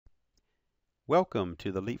Welcome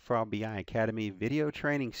to the LeapFrogBI Academy video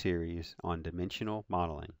training series on dimensional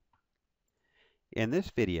modeling. In this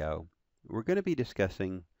video, we're going to be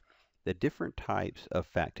discussing the different types of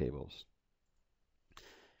fact tables.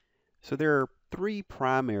 So there are three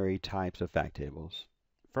primary types of fact tables.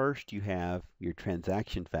 First, you have your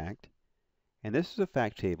transaction fact, and this is a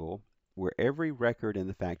fact table where every record in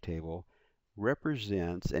the fact table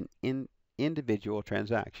represents an individual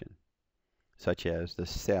transaction, such as the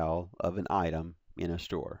sale of an item in a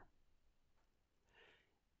store.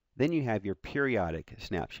 Then you have your periodic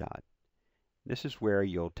snapshot. This is where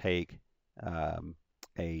you'll take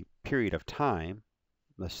a period of time,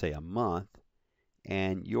 let's say a month,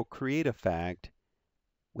 and you'll create a fact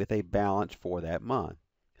with a balance for that month,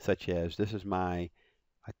 such as this is my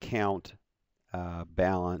account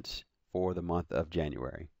balance for the month of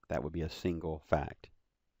January. That would be a single fact.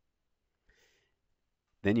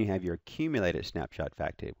 Then you have your accumulated snapshot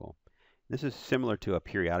fact table. This is similar to a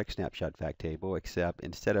periodic snapshot fact table, except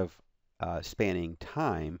instead of spanning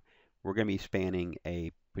time, we're going to be spanning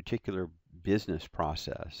a particular business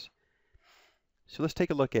process. So let's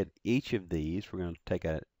take a look at each of these. We're going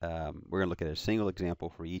to look at a single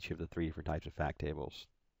example for each of the three different types of fact tables.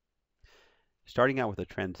 Starting out with a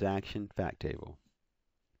transaction fact table.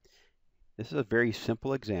 This is a very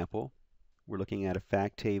simple example. We're looking at a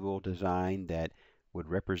fact table design that would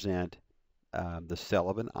represent the sale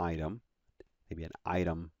of an item, maybe an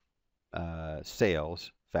item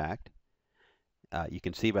sales fact. You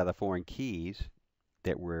can see by the foreign keys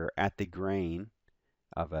that we're at the grain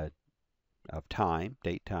of time,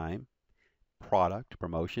 date, time, product,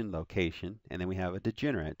 promotion, location, and then we have a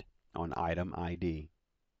degenerate on item ID.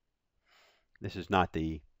 This is not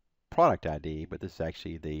the product ID, but this is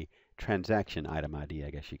actually the transaction item ID,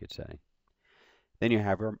 I guess you could say. Then you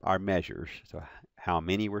have our measures. So how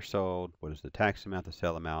many were sold, what is the tax amount, the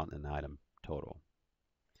sale amount, and the item total.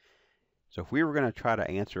 So if we were going to try to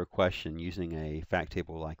answer a question using a fact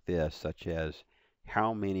table like this, such as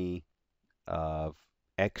how many of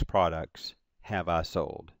X products have I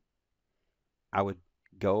sold, I would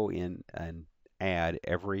go in and add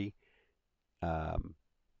every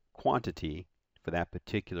quantity for that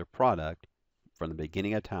particular product from the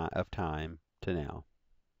beginning of time to now.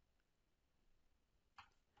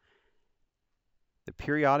 The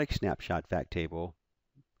periodic snapshot fact table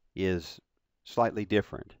is slightly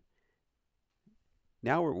different.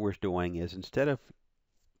 Now what we're doing is, instead of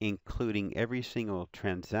including every single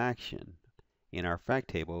transaction in our fact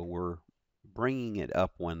table, we're bringing it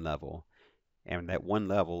up one level, and that one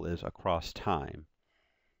level is across time.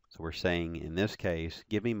 So we're saying, in this case,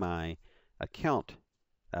 give me my account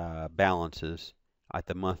balances at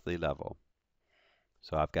the monthly level.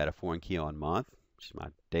 So I've got a foreign key on month, which is my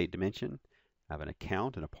date dimension. I have an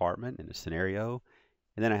account, an apartment, and a scenario,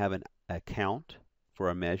 and then I have an account for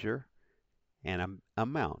a measure and an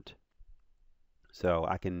amount. So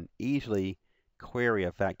I can easily query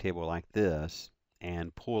a fact table like this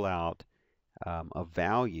and pull out a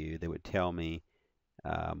value that would tell me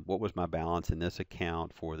what was my balance in this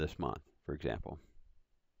account for this month, for example.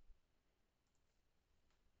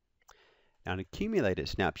 Now, an accumulated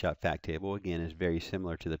snapshot fact table, again, is very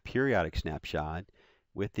similar to the periodic snapshot,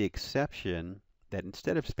 with the exception that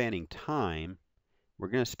instead of spanning time, we're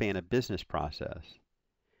going to span a business process.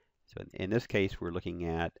 So in this case, we're looking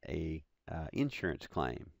at a insurance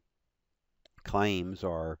claim. Claims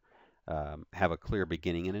are have a clear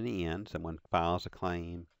beginning and an end. Someone files a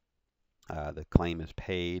claim, the claim is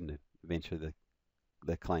paid, and eventually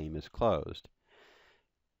the claim is closed.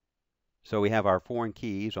 So we have our foreign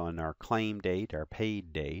keys on our claim date, our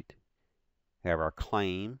paid date. We have our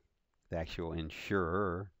claim, the actual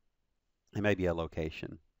insurer, and maybe a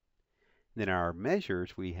location. Then our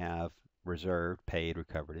measures, we have reserved, paid,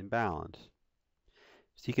 recovered, and balance.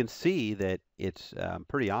 So you can see that it's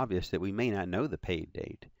pretty obvious that we may not know the paid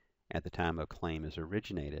date at the time a claim is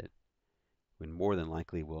originated. We more than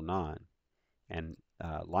likely will not. And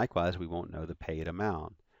likewise, we won't know the paid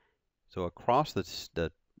amount. So across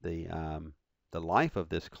the life of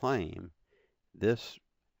this claim, this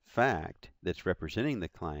fact that's representing the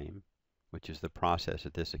claim, which is the process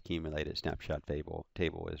that this accumulated snapshot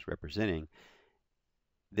table is representing,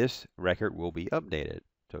 this record will be updated.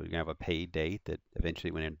 So you're going to have a paid date that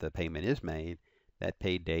eventually, when the payment is made, that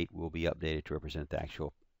paid date will be updated to represent the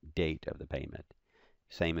actual date of the payment.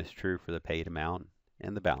 Same is true for the paid amount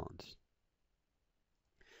and the balance.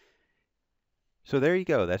 So there you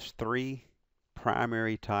go. That's three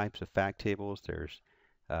primary types of fact tables.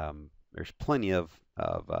 There's plenty of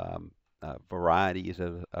varieties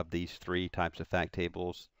of these three types of fact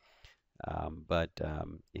tables. But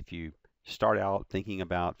if you start out thinking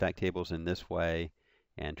about fact tables in this way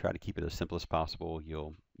and try to keep it as simple as possible,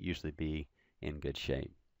 you'll usually be in good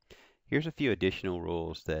shape. Here's a few additional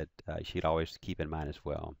rules that you should always keep in mind as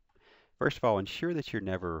well. First of all, ensure that you're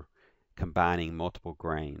never combining multiple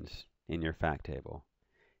grains in your fact table.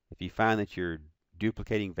 If you find that you're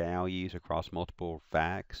duplicating values across multiple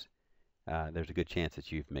facts, there's a good chance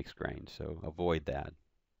that you've mixed grains, so avoid that.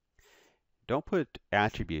 Don't put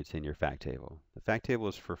attributes in your fact table. The fact table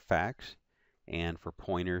is for facts and for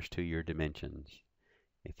pointers to your dimensions.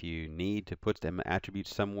 If you need to put them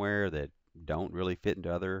attributes somewhere that don't really fit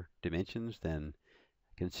into other dimensions, then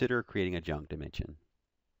consider creating a junk dimension.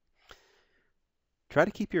 Try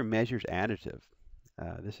to keep your measures additive.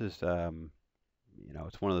 This is, it's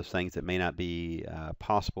one of those things that may not be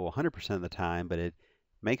possible 100% of the time, but it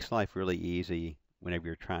makes life really easy whenever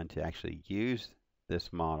you're trying to actually use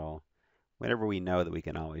this model, whenever we know that we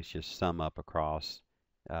can always just sum up across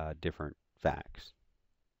different facts.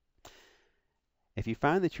 If you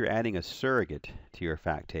find that you're adding a surrogate to your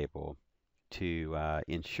fact table to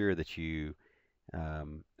ensure that you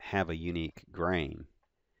have a unique grain,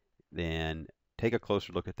 then take a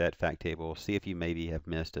closer look at that fact table, see if you maybe have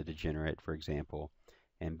missed a degenerate, for example,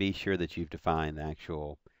 and be sure that you've defined the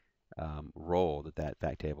actual role that that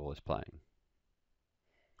fact table is playing.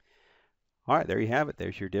 All right, there you have it.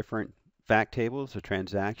 There's your different fact tables, a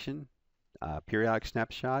transaction, a periodic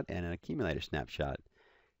snapshot, and an accumulated snapshot.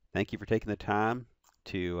 Thank you for taking the time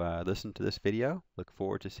to listen to this video. Look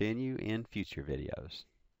forward to seeing you in future videos.